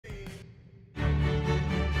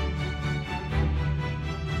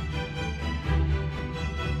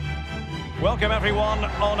Welcome everyone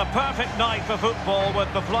on a perfect night for football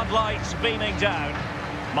with the floodlights beaming down.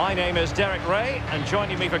 My name is Derek Ray and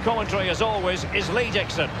joining me for commentary as always is Lee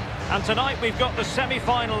Dixon. And tonight we've got the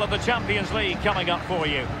semi-final of the Champions League coming up for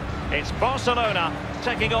you. It's Barcelona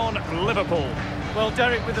taking on Liverpool. Well,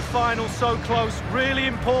 Derek, with the final so close, really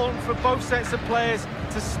important for both sets of players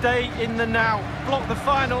to stay in the now. Block the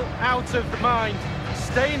final out of the mind.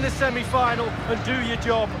 Stay in the semi-final and do your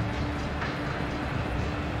job.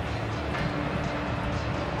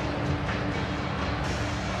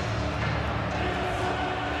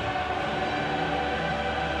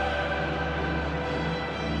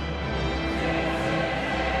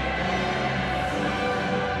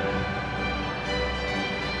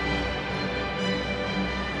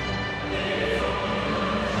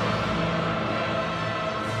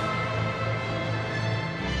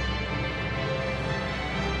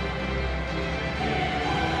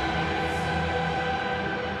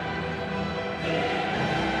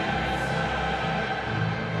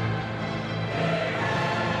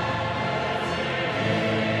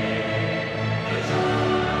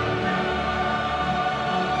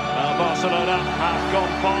 Barcelona have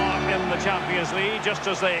gone far in the Champions League, just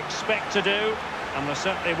as they expect to do, and there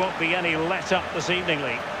certainly won't be any let-up this evening,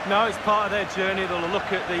 Lee. No, it's part of their journey. They'll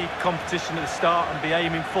look at the competition at the start and be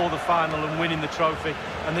aiming for the final and winning the trophy,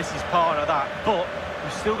 and this is part of that. But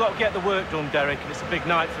we've still got to get the work done, Derek, and it's a big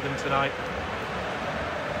night for them tonight.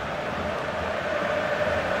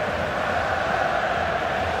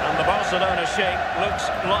 And the Barcelona shape looks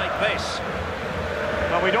like this.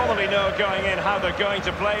 Well, we normally know going in how they're going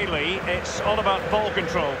to play, Lee. It's all about ball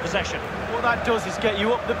control, possession. What that does is get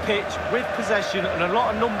you up the pitch with possession and a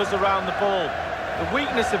lot of numbers around the ball. The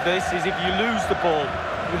weakness of this is if you lose the ball,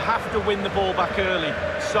 you have to win the ball back early.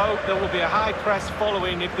 So there will be a high press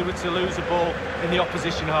following if they were to lose the ball in the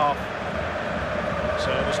opposition half.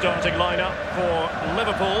 So the starting lineup for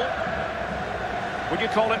Liverpool. Would you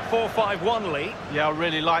call it 4-5-1, Lee? Yeah, I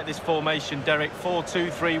really like this formation, Derek.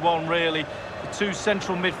 4-2-3-1, really. The two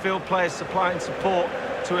central midfield players supplying support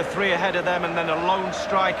to a three ahead of them, and then a lone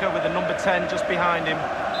striker with a number 10 just behind him.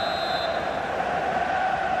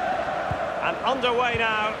 And underway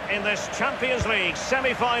now in this Champions League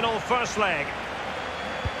semi-final first leg.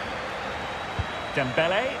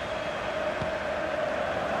 Dembele.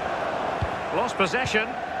 Lost possession.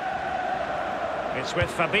 It's with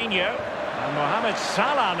Fabinho. And Mohamed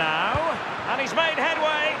Salah now. And he's made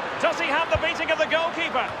headway. Does he have the beating of the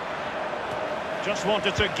goalkeeper? Just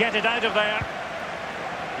wanted to get it out of there.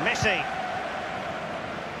 Messi.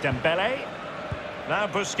 Dembele. Now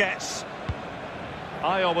Busquets.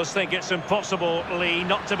 I always think it's impossible, Lee,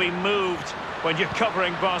 not to be moved when you're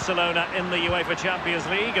covering Barcelona in the UEFA Champions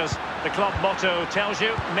League, as the club motto tells you,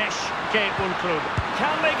 Mesh que un club.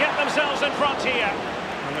 Can they get themselves in front here?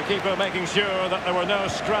 And the keeper making sure that there were no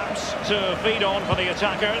scraps to feed on for the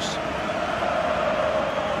attackers.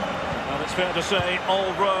 It's fair to say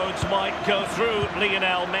all roads might go through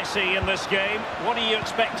Lionel Messi in this game. What are you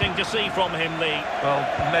expecting to see from him, Lee? Well,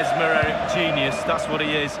 mesmeric genius, that's what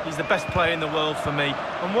he is. He's the best player in the world for me.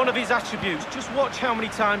 And one of his attributes, just watch how many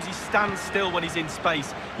times he stands still when he's in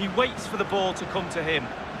space. He waits for the ball to come to him.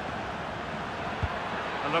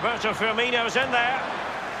 And Roberto Firmino's in there.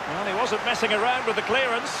 Well, he wasn't messing around with the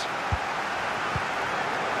clearance.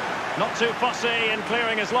 Not too fussy in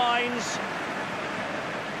clearing his lines.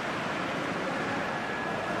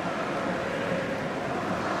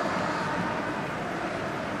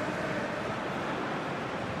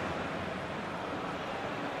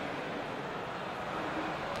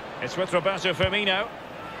 It's with Roberto Firmino.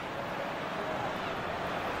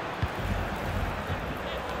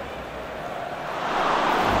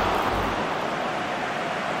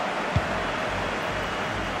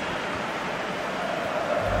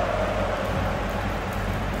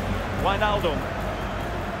 Wijnaldum.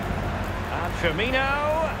 And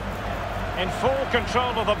Firmino in full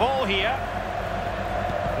control of the ball here.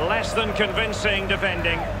 Less than convincing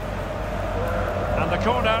defending. And the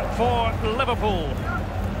corner for Liverpool.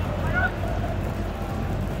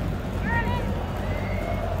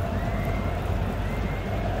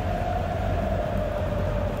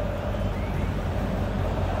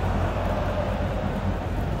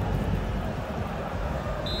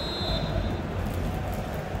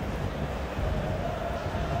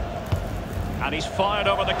 And he's fired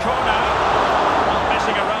over the corner. Not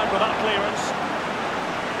messing around with that clearance.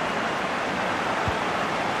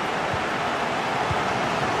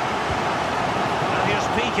 And here's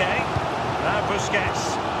Piqué. Now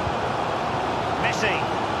Busquets. Messi.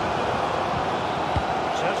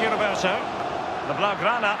 Sergio Roberto. The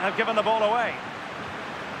Blaugrana have given the ball away.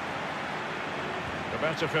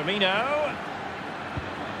 Roberto Firmino.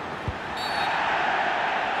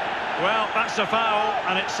 Well, that's a foul,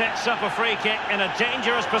 and it sets up a free kick in a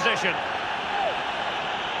dangerous position.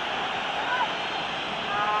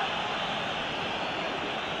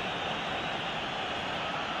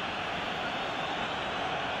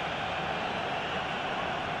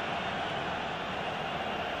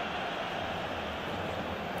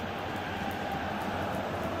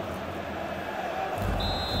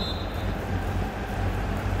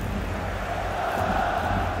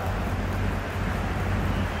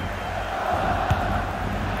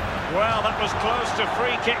 Well, that was close to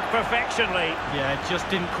free kick perfection, Lee. Yeah, just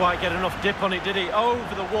didn't quite get enough dip on it, did he?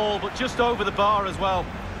 Over the wall, but just over the bar as well.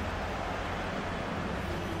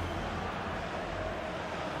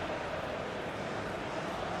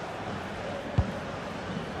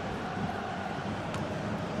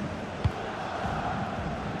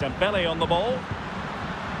 Dembele on the ball.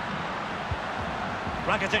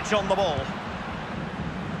 Rakitic on the ball.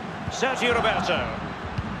 Sergio Roberto.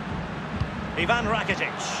 Ivan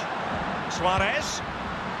Rakitic. Suarez.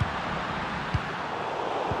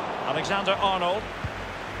 Alexander-Arnold.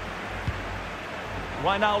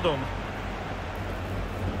 Wijnaldum.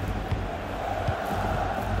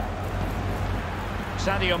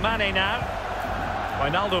 Sadio Mane now.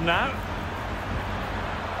 Wijnaldum now.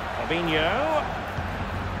 Fabinho.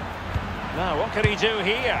 Now, what can he do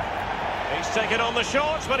here? He's taken on the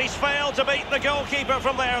shots, but he's failed to beat the goalkeeper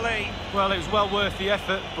from there, Lee. Well, it was well worth the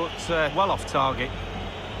effort, but well off target.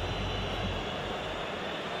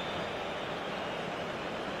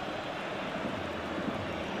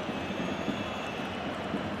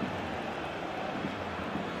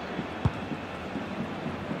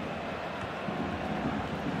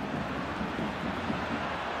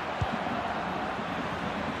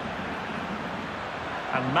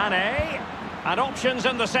 And Mane, and options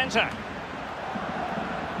in the centre.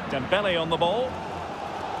 Dembele on the ball.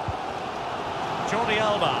 Jordi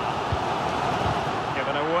Alba.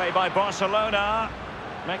 Given away by Barcelona.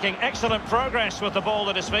 Making excellent progress with the ball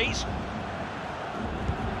at his feet.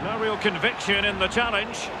 No real conviction in the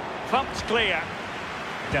challenge. Thumped clear.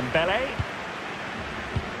 Dembele.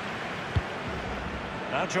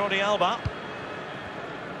 Now Jordi Alba.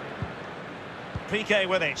 Piqué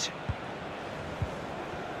with it.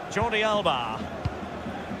 Jordi Alba.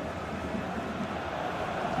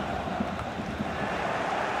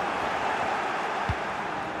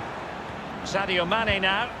 Sadio Mane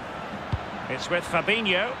now. It's with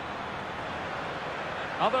Fabinho.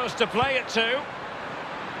 Others to play it to.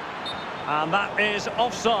 And that is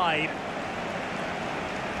offside.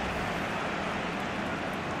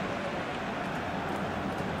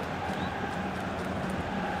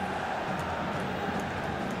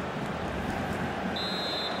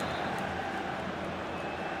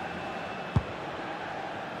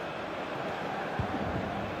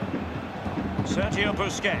 Sergio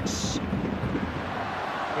Busquets.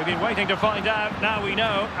 We've been waiting to find out. Now we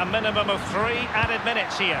know a minimum of 3 added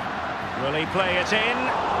minutes here. Will he play it in?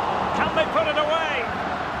 Can they put it away?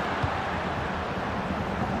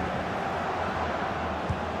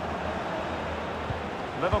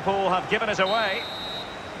 Liverpool have given it away.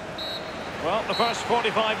 Well, the first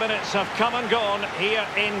 45 minutes have come and gone here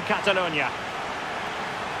in Catalonia.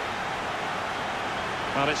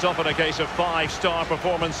 Well, it's often a case of 5-star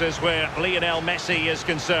performances where Lionel Messi is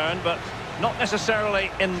concerned, but not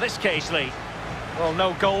necessarily in this case, Lee. Well,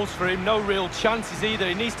 no goals for him, no real chances either.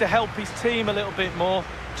 He needs to help his team a little bit more,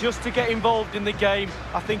 just to get involved in the game.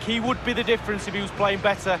 I think he would be the difference if he was playing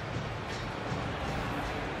better.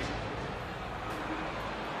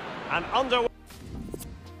 And underway.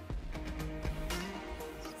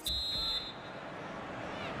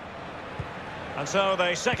 And so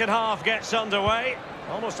the second half gets underway.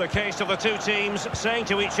 Almost a case of the two teams saying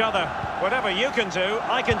to each other, whatever you can do,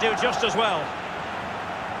 I can do just as well.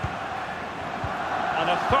 An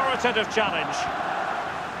authoritative challenge.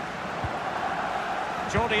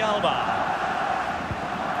 Jordi Alba.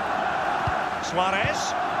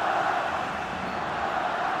 Suarez.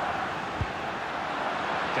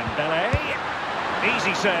 Dembele.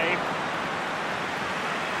 Easy save.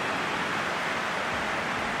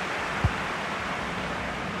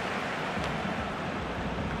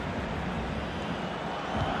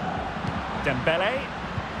 Dembele.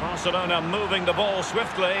 Barcelona moving the ball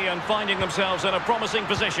swiftly and finding themselves in a promising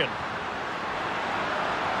position.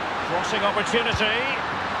 Crossing opportunity.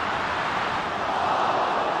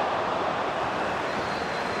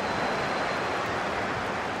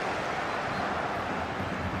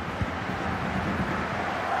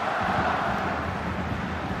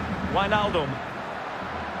 Wijnaldum.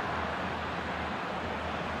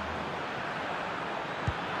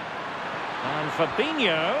 And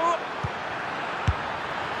Fabinho.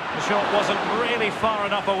 The shot wasn't really far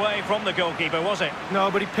enough away from the goalkeeper, was it?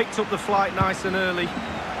 No, but he picked up the flight nice and early.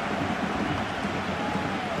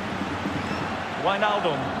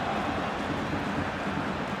 Wijnaldum.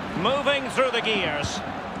 Moving through the gears.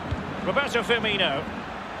 Roberto Firmino.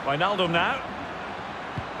 Wijnaldum now.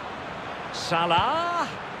 Salah.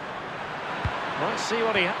 Let's see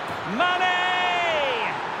what he... Mane!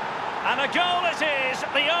 And a goal it is,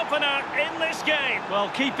 the opener in this game. Well,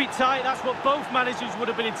 keep it tight, that's what both managers would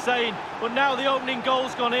have been saying. But now the opening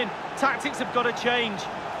goal's gone in. Tactics have got to change.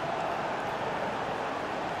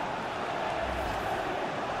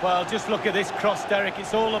 Well, just look at this cross, Derek.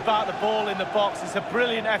 It's all about the ball in the box. It's a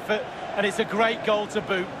brilliant effort, and it's a great goal to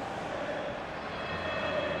boot.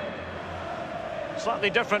 Slightly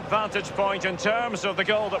different vantage point in terms of the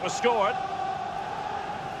goal that was scored.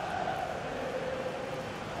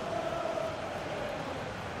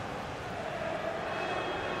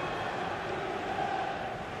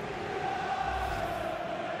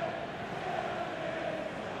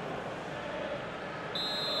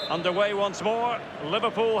 Underway once more.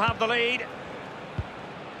 Liverpool have the lead.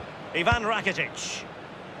 Ivan Rakitic.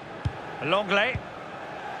 Longley.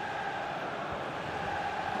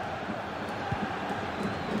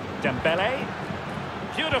 Dembele.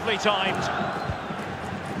 Beautifully timed.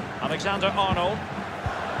 Alexander-Arnold.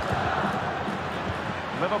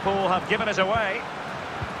 Liverpool have given it away.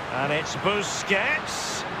 And it's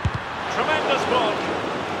Busquets. Tremendous block.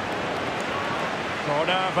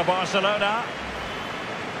 Corner for Barcelona.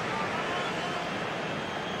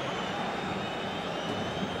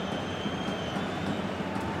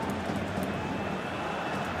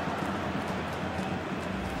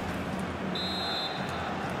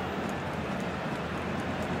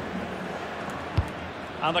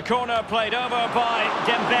 And the corner played over by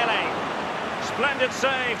Dembele. Splendid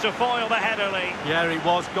save to foil the header, Lee. Yeah, it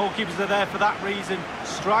was. Goalkeepers are there for that reason.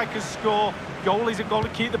 Strikers score. Goalies have got to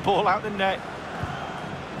keep the ball out the net.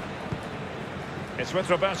 It's with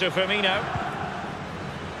Roberto Firmino.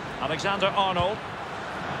 Alexander-Arnold.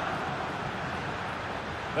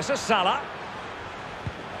 This is Salah.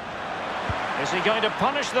 Is he going to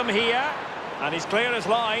punish them here? And he's clear his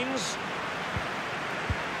lines.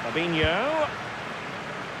 Fabinho.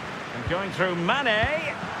 And going through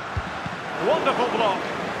Mane. Wonderful block.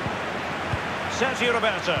 Sergio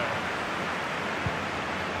Roberto.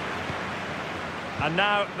 And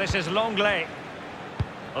now this is Longley.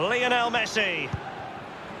 Lionel Messi.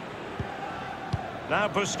 Now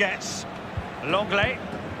Busquets. Longley.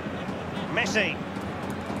 Messi.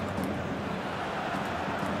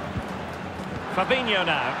 Fabinho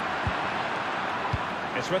now.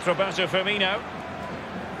 It's with Roberto Firmino.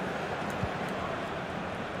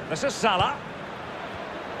 This is Salah.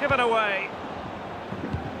 Given away.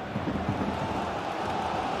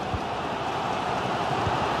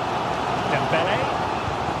 Dembele.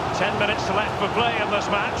 10 minutes left for play in this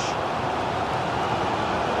match.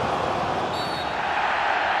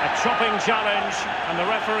 A chopping challenge, and the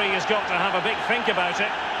referee has got to have a big think about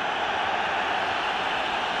it.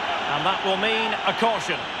 And that will mean a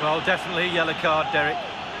caution. Well, definitely a yellow card, Derek.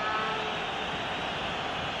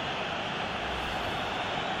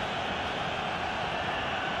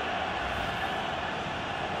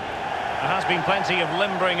 There has been plenty of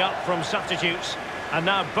limbering up from substitutes, and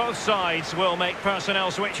now both sides will make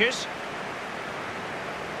personnel switches.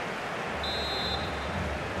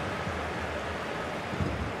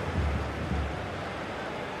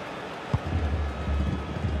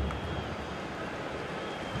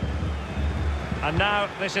 And now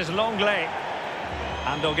this is Longley,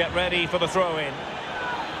 and they'll get ready for the throw-in.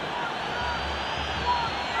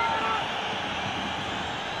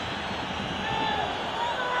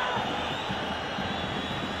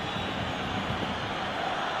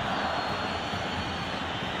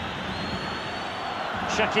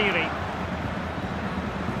 Shaqiri.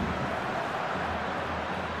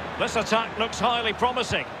 This attack looks highly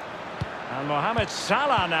promising. And Mohamed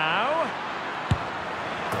Salah now.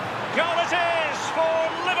 Goal it is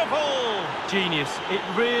for Liverpool! Genius. It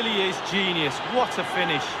really is genius. What a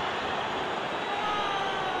finish.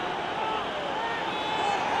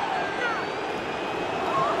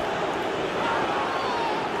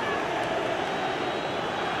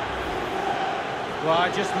 Well,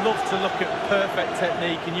 I just love to look at perfect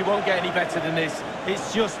technique, and you won't get any better than this.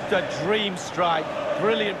 It's just a dream strike.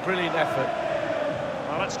 Brilliant, brilliant effort.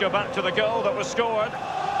 Well, let's go back to the goal that was scored.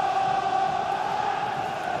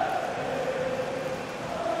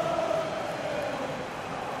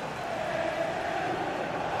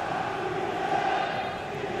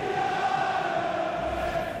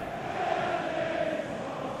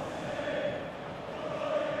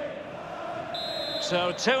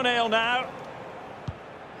 So 2-0 now.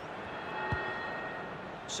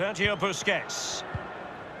 Sergio Busquets.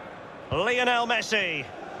 Lionel Messi.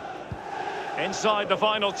 Inside the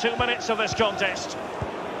final 2 minutes of this contest.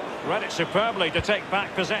 Read it superbly to take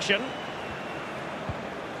back possession.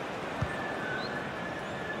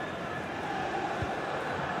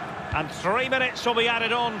 And 3 minutes will be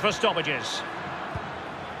added on for stoppages.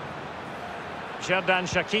 Xherdan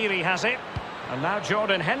Shaqiri has it. And now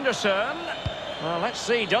Jordan Henderson. Well, let's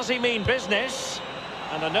see, does he mean business?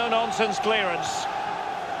 And a no-nonsense clearance.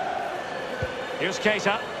 Here's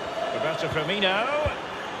Keita. Roberto Firmino.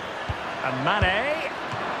 And Mane.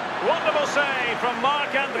 Wonderful save from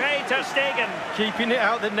Marc-Andre ter Stegen. Keeping it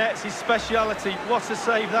out the net's his speciality. What a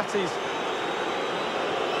save that is.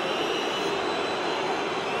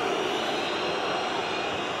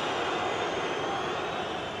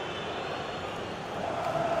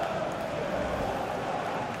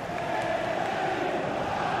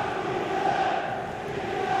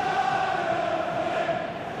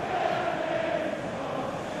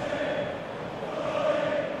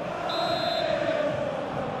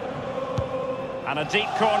 And a deep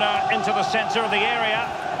corner into the centre of the area.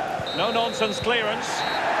 No-nonsense clearance.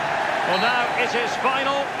 Well, now it is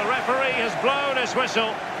final. The referee has blown his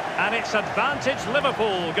whistle. And it's advantage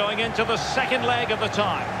Liverpool going into the second leg of the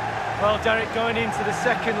tie. Well, Derek, going into the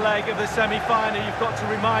second leg of the semi-final, you've got to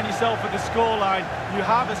remind yourself of the scoreline. You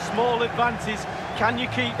have a small advantage. Can you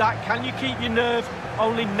keep that? Can you keep your nerve?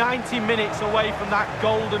 Only 90 minutes away from that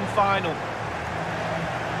golden final.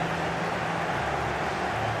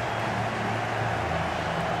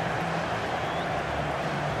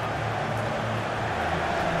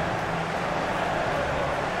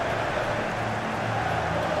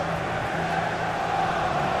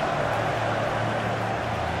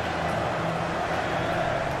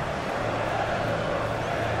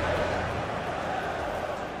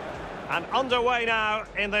 And underway now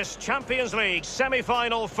in this Champions League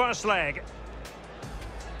semi-final first leg.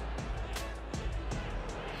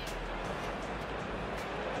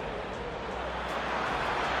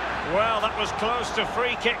 Well, that was close to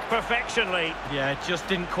free kick perfection, Lee. Yeah, just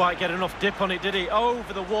didn't quite get enough dip on it, did he?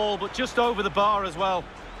 Over the wall, but just over the bar as well.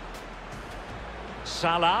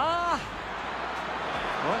 Salah.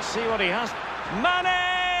 Let's see what he has. Mane!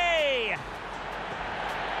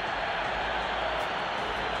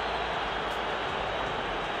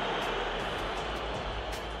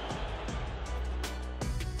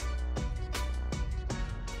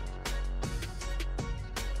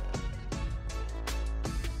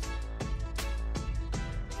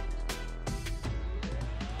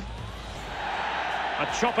 A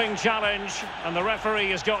chopping challenge, and the referee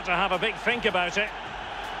has got to have a big think about it.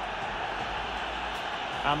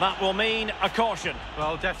 And that will mean a caution.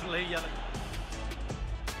 Well, definitely, yeah.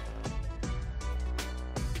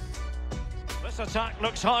 This attack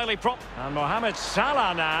looks highly And Mohamed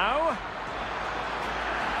Salah now.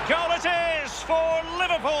 Goal it is for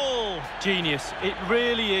Liverpool. Genius. It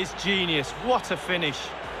really is genius. What a finish.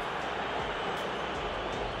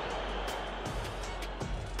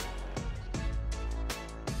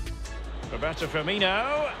 Roberto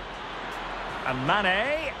Firmino. And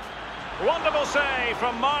Mane. Wonderful save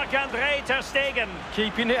from Marc-Andre ter Stegen.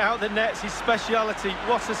 Keeping it out the net's his speciality.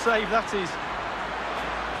 What a save that is.